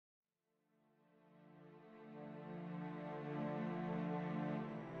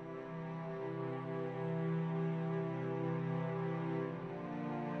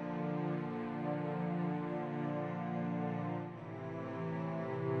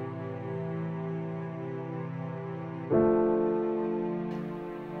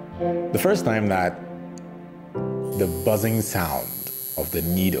The first time that the buzzing sound of the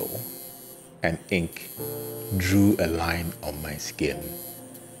needle and ink drew a line on my skin,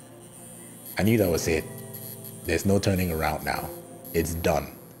 I knew that was it. There's no turning around now. It's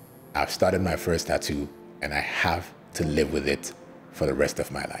done. I've started my first tattoo and I have to live with it for the rest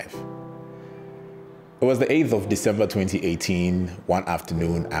of my life. It was the 8th of December 2018, one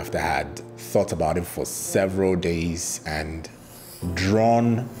afternoon after I had thought about it for several days and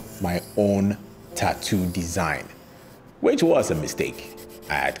drawn my own tattoo design, which was a mistake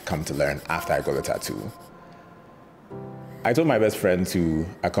I had come to learn after I got the tattoo. I told my best friend to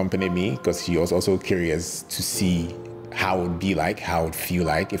accompany me because he was also curious to see how it would be like, how it would feel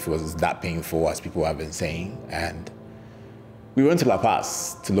like if it was that painful as people have been saying. And we went to La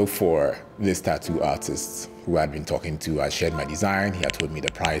Paz to look for this tattoo artist who I had been talking to. I shared my design, he had told me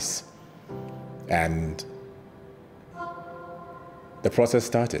the price, and the process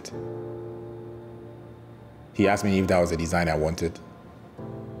started. He asked me if that was the design I wanted.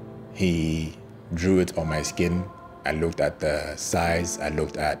 He drew it on my skin. I looked at the size, I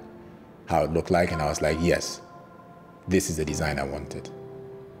looked at how it looked like, and I was like, yes, this is the design I wanted.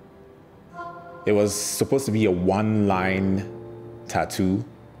 It was supposed to be a one-line tattoo,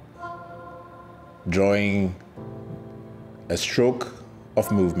 drawing a stroke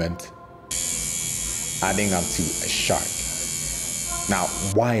of movement, adding up to a shark. Now,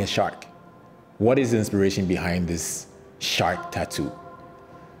 why a shark? What is the inspiration behind this shark tattoo?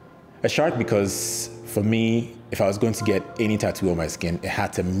 A shark because for me, if I was going to get any tattoo on my skin, it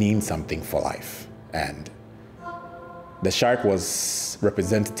had to mean something for life. And the shark was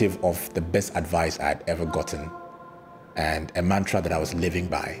representative of the best advice I had ever gotten and a mantra that I was living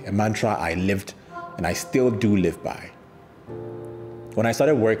by, a mantra I lived and I still do live by. When I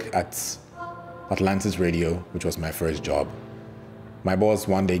started work at Atlantis Radio, which was my first job, my boss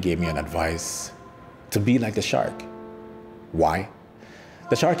one day gave me an advice to be like the shark. Why?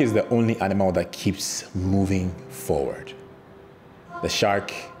 The shark is the only animal that keeps moving forward. The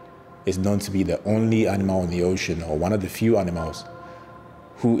shark is known to be the only animal in the ocean, or one of the few animals,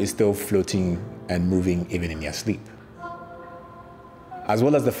 who is still floating and moving even in their sleep. As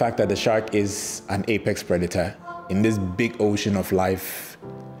well as the fact that the shark is an apex predator, in this big ocean of life,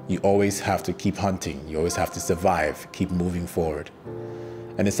 you always have to keep hunting, you always have to survive, keep moving forward.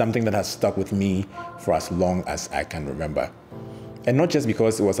 And it's something that has stuck with me for as long as I can remember. And not just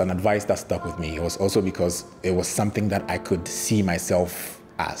because it was an advice that stuck with me, it was also because it was something that I could see myself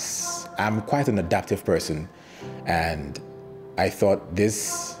as. I'm quite an adaptive person, and I thought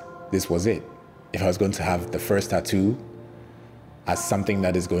this was it. If I was going to have the first tattoo as something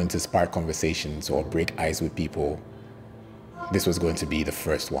that is going to spark conversations or break ice with people, this was going to be the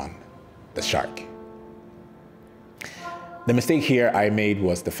first one, the shark. The mistake here I made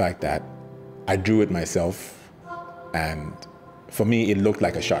was the fact that I drew it myself, and for me, it looked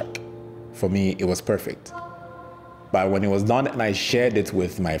like a shark. For me, it was perfect. But when it was done and I shared it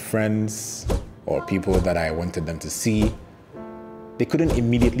with my friends or people that I wanted them to see, they couldn't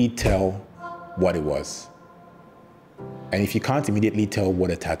immediately tell what it was. And if you can't immediately tell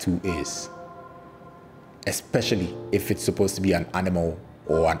what a tattoo is, especially if it's supposed to be an animal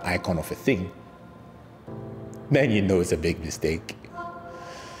or an icon of a thing, then you know it's a big mistake.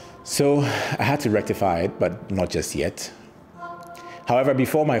 So I had to rectify it, but not just yet. However,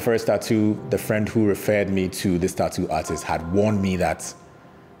 before my first tattoo, the friend who referred me to this tattoo artist had warned me that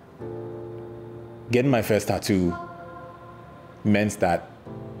getting my first tattoo meant that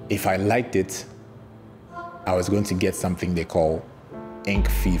if I liked it, I was going to get something they call ink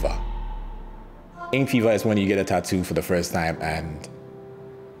fever. Ink fever is when you get a tattoo for the first time and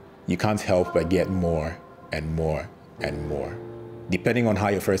you can't help but get more and more and more. Depending on how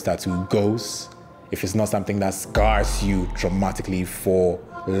your first tattoo goes, if it's not something that scars you traumatically for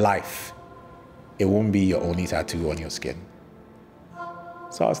life, it won't be your only tattoo on your skin.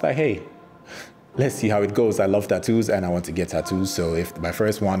 So I was like, hey, let's see how it goes. I love tattoos and I want to get tattoos. So if my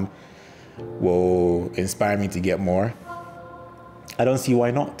first one will inspire me to get more, I don't see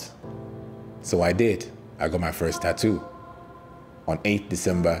why not. So I did. I got my first tattoo on 8th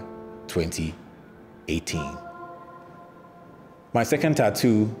December 2018. My second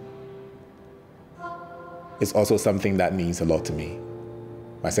tattoo is also something that means a lot to me.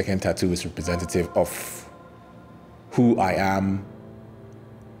 My second tattoo is representative of who I am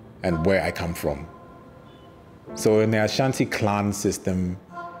and where I come from. So in the Ashanti clan system,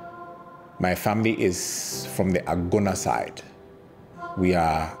 my family is from the Agona side. We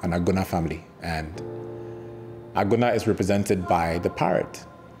are an Agona family, and Agona is represented by the parrot.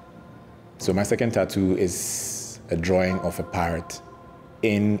 So my second tattoo is a drawing of a parrot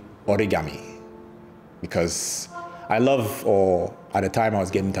in origami, because I love, or at the time I was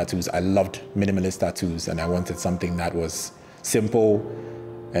getting tattoos, I loved minimalist tattoos, and I wanted something that was simple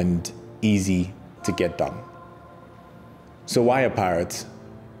and easy to get done. So why a parrot?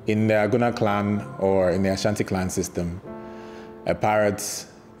 In the Aguna clan, or in the Ashanti clan system, a parrot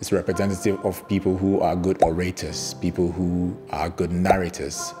is representative of people who are good orators, people who are good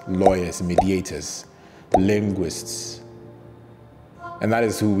narrators, lawyers, mediators, linguists. And that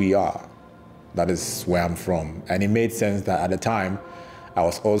is who we are. That is where I'm from. And it made sense that at the time, I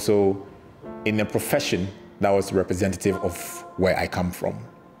was also in a profession that was representative of where I come from.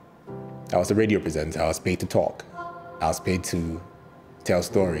 I was a radio presenter. I was paid to talk. I was paid to tell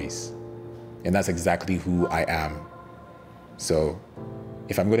stories. And that's exactly who I am. So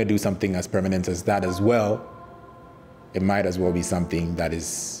if I'm going to do something as permanent as that as well, it might as well be something that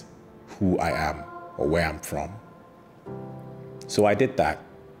is who I am or where I'm from. So I did that.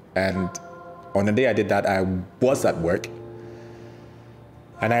 And on the day I did that, I was at work.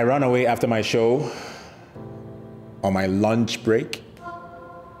 And I ran away after my show on my lunch break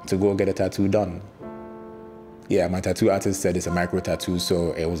to go get a tattoo done. Yeah, my tattoo artist said it's a micro tattoo,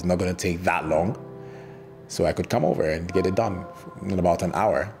 so it was not going to take that long. So I could come over and get it done in about an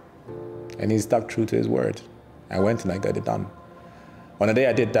hour. And he stuck true to his word. I went and I got it done. On the day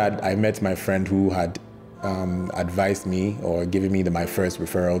I did that, I met my friend who had advised me or given me my first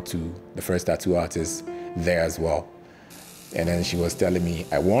referral to the first tattoo artist there as well. And then she was telling me,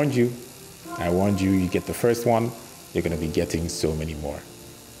 I warned you, you get the first one, you're going to be getting so many more.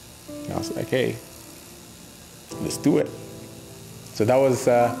 And I was like, hey, let's do it. So that was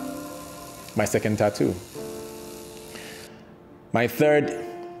my second tattoo. My third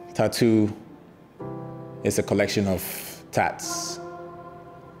tattoo is a collection of tats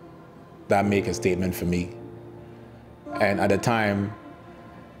that make a statement for me. And at the time,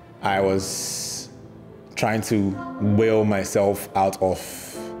 I was trying to will myself out of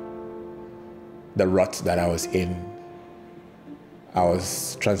the rut that I was in. I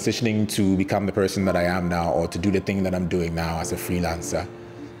was transitioning to become the person that I am now, or to do the thing that I'm doing now as a freelancer.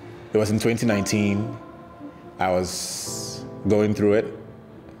 It was in 2019. I was going through it.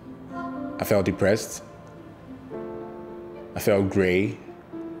 I felt depressed. I felt gray.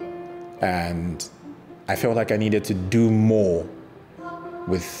 And I felt like I needed to do more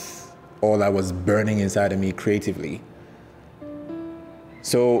with all that was burning inside of me creatively.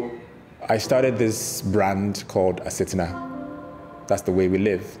 So I started this brand called Asitna. That's the way we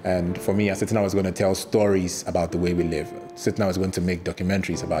live. And for me, Asitna was going to tell stories about the way we live. Asitna was going to make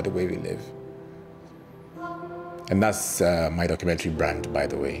documentaries about the way we live. And that's my documentary brand, by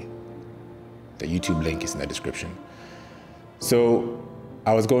the way. The YouTube link is in the description. So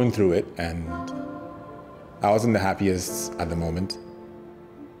I was going through it, and I wasn't the happiest at the moment.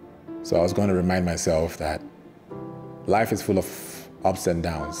 So I was going to remind myself that life is full of ups and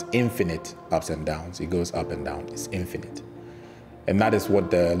downs, infinite ups and downs. It goes up and down, it's infinite. And that is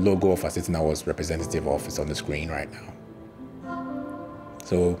what the logo of Asitna was representative of. It's on the screen right now.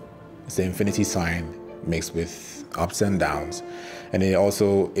 So it's the infinity sign mixed with ups and downs. And it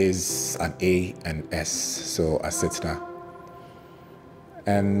also is an A and S, so Asitna.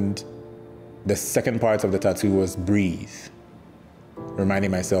 And the second part of the tattoo was breathe,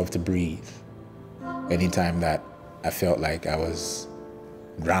 reminding myself to breathe anytime that I felt like I was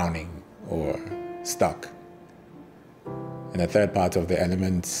drowning or stuck. And the third part of the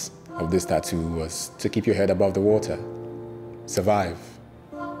elements of this tattoo was to keep your head above the water, survive.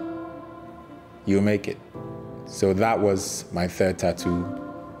 You'll make it. So that was my third tattoo.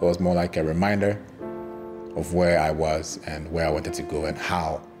 It was more like a reminder of where I was and where I wanted to go and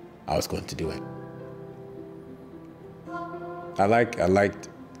how I was going to do it. I liked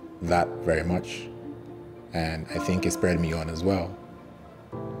that very much, and I think it spurred me on as well.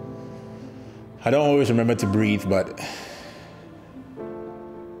 I don't always remember to breathe, but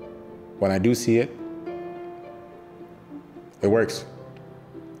when I do see it, it works.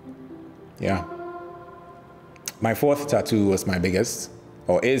 Yeah. My fourth tattoo was my biggest,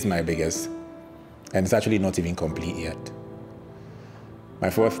 or is my biggest, and it's actually not even complete yet. My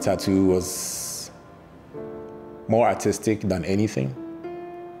fourth tattoo was more artistic than anything,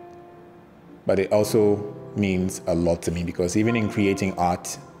 but it also means a lot to me, because even in creating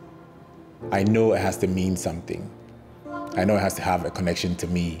art, I know it has to mean something. I know it has to have a connection to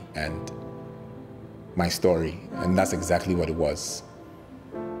me and my story, and that's exactly what it was.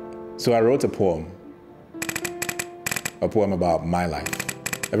 So I wrote a poem about my life,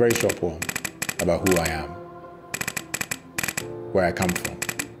 a very short poem about who I am, where I come from,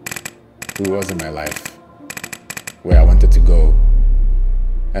 who was in my life, where I wanted to go,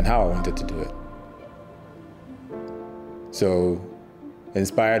 and how I wanted to do it. So,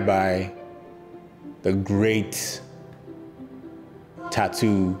 inspired by the great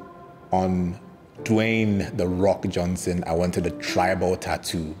tattoo on Dwayne "The Rock" Johnson, I wanted a tribal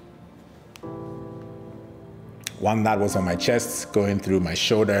tattoo. One that was on my chest, going through my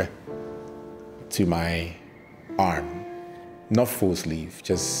shoulder to my arm. Not full sleeve,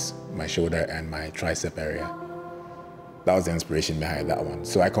 just my shoulder and my tricep area. That was the inspiration behind that one.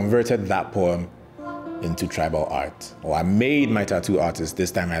 So I converted that poem into tribal art. Or I made my tattoo artist,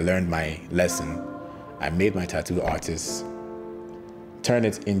 this time I learned my lesson. I made my tattoo artist turn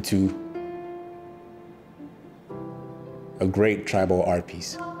it into a great tribal art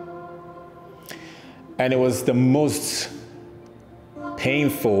piece. And it was the most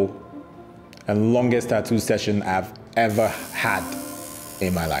painful and longest tattoo session I've ever had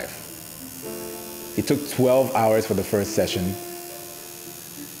in my life. It took 12 hours for the first session.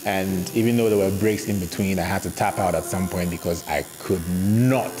 And even though there were breaks in between, I had to tap out at some point because I could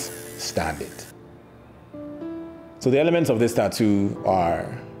not stand it. So the elements of this tattoo are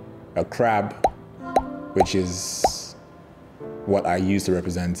a crab, which is what I use to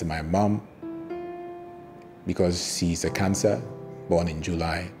represent my mom, because she's a Cancer, born in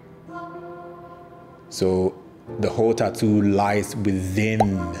July. So the whole tattoo lies within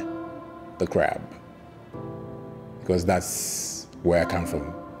the crab, because that's where I come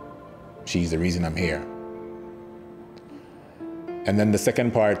from. She's the reason I'm here. And then the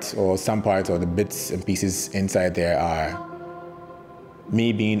second part, or some parts, or the bits and pieces inside there are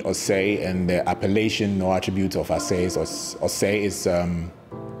me being Osei, and the appellation or attribute of Osei is Osei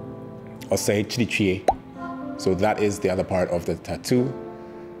Chirichie. So that is the other part of the tattoo.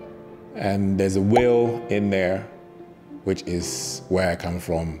 And there's a whale in there, which is where I come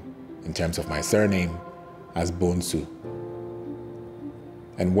from in terms of my surname as Bonsu.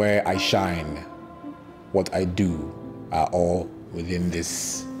 And where I shine, what I do, are all within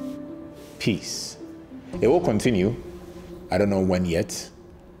this piece. It will continue. I don't know when yet,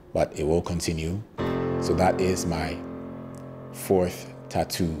 but it will continue. So that is my fourth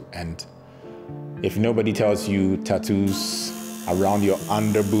tattoo. And if nobody tells you tattoos around your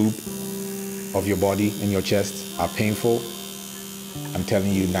under boob of your body and your chest are painful, I'm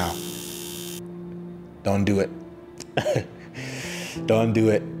telling you now, don't do it. Don't do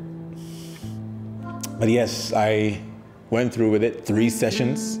it. But yes, I went through with it 3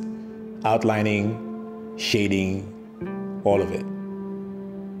 sessions, outlining, shading, all of it.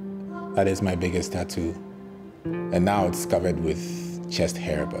 That is my biggest tattoo. And now it's covered with chest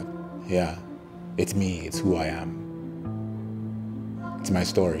hair, but yeah, it's me, it's who I am. It's my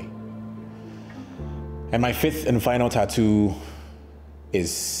story. And my 5th and final tattoo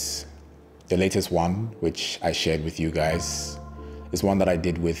is the latest one, which I shared with you guys. It's one that I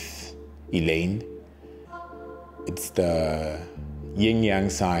did with Elaine. It's the yin-yang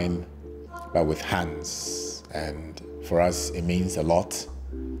sign, but with hands. And for us, it means a lot.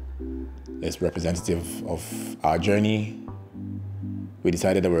 It's representative of our journey. We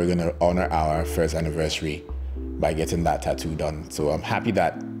decided that we were going to honor our 1st anniversary by getting that tattoo done. So I'm happy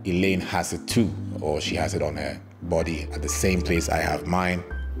that Elaine has it too, or she has it on her body at the same place I have mine.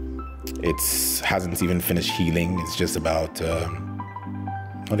 It hasn't even finished healing. It's just about,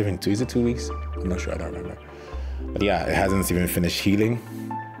 not even 2, is it 2 weeks? I'm not sure, I don't remember. But yeah, it hasn't even finished healing.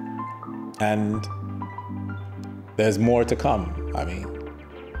 And there's more to come. I mean,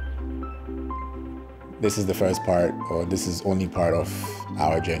 this is the first part, or this is only part of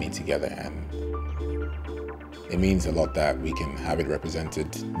our journey together. And it means a lot that we can have it represented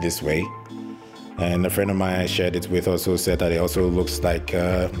this way. And a friend of mine I shared it with also said that it also looks like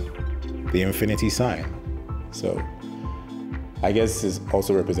the infinity sign. So I guess it's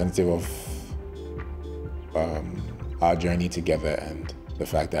also representative of our journey together and the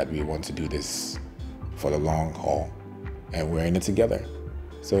fact that we want to do this for the long haul and we're in it together.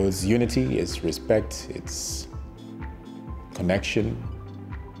 So it's unity, it's respect, it's connection,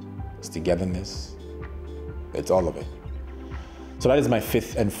 it's togetherness, it's all of it. So that is my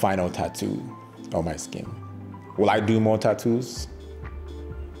 5th and final tattoo on my skin. Will I do more tattoos?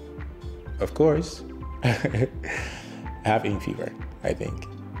 Of course. I have ink fever, I think.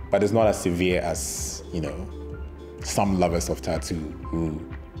 But it's not as severe as, some lovers of tattoo who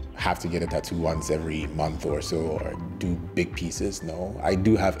have to get a tattoo once every month or so or do big pieces. No, I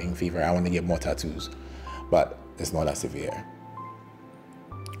do have ink fever. I want to get more tattoos, but it's not as severe.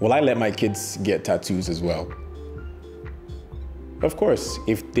 Will I let my kids get tattoos as well? Of course,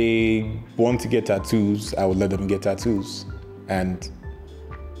 if they want to get tattoos, I would let them get tattoos. And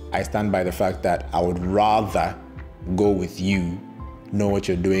I stand by the fact that I would rather go with you know what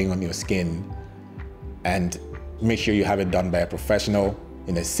you're doing on your skin, and make sure you have it done by a professional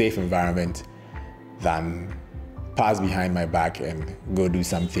in a safe environment than pass behind my back and go do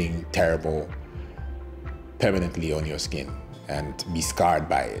something terrible permanently on your skin and be scarred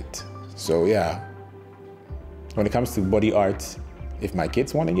by it. So yeah, when it comes to body art, if my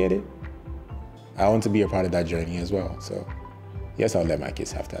kids want to get it, I want to be a part of that journey as well. So yes, I'll let my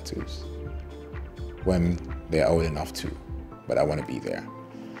kids have tattoos when they're old enough to, but I want to be there.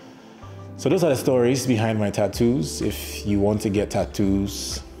 So those are the stories behind my tattoos. If you want to get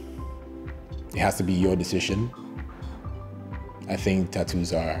tattoos, it has to be your decision. I think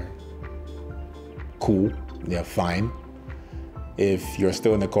tattoos are cool, they're fine. If you're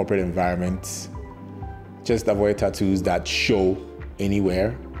still in the corporate environment, just avoid tattoos that show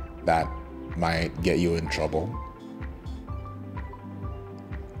anywhere that might get you in trouble.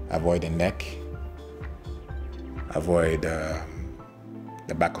 Avoid the neck, avoid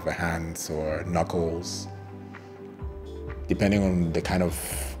the back of the hands or knuckles. Depending on the kind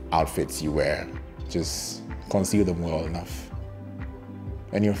of outfits you wear, just conceal them well enough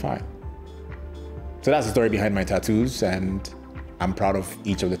and you're fine. So that's the story behind my tattoos, and I'm proud of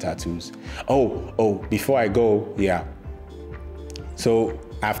each of the tattoos. Oh, before I go, yeah. So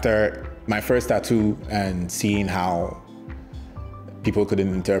after my first tattoo and seeing how people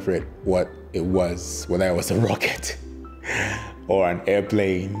couldn't interpret what it was, whether it was a rocket or an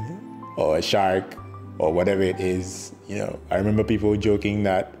airplane or a shark or whatever it is, I remember people joking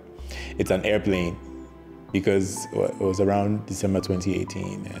that it's an airplane because it was around December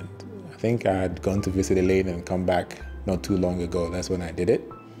 2018, and I think I had gone to visit Elaine and come back not too long ago. That's when I did it.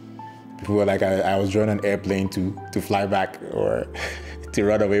 People were like, I was drawing an airplane to fly back or to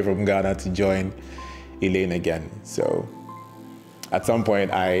run away from Ghana to join Elaine again. So at some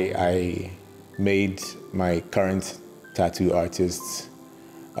point, I made my current tattoo artist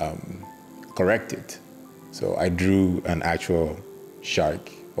correct it. So I drew an actual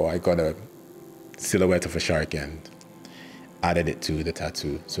shark, or I got a silhouette of a shark and added it to the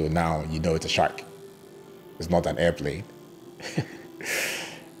tattoo. So now you know it's a shark. It's not an airplane.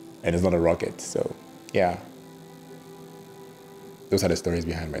 And it's not a rocket. So yeah, those are the stories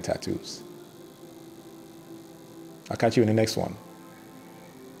behind my tattoos. I'll catch you in the next one.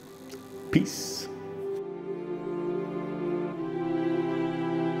 Peace.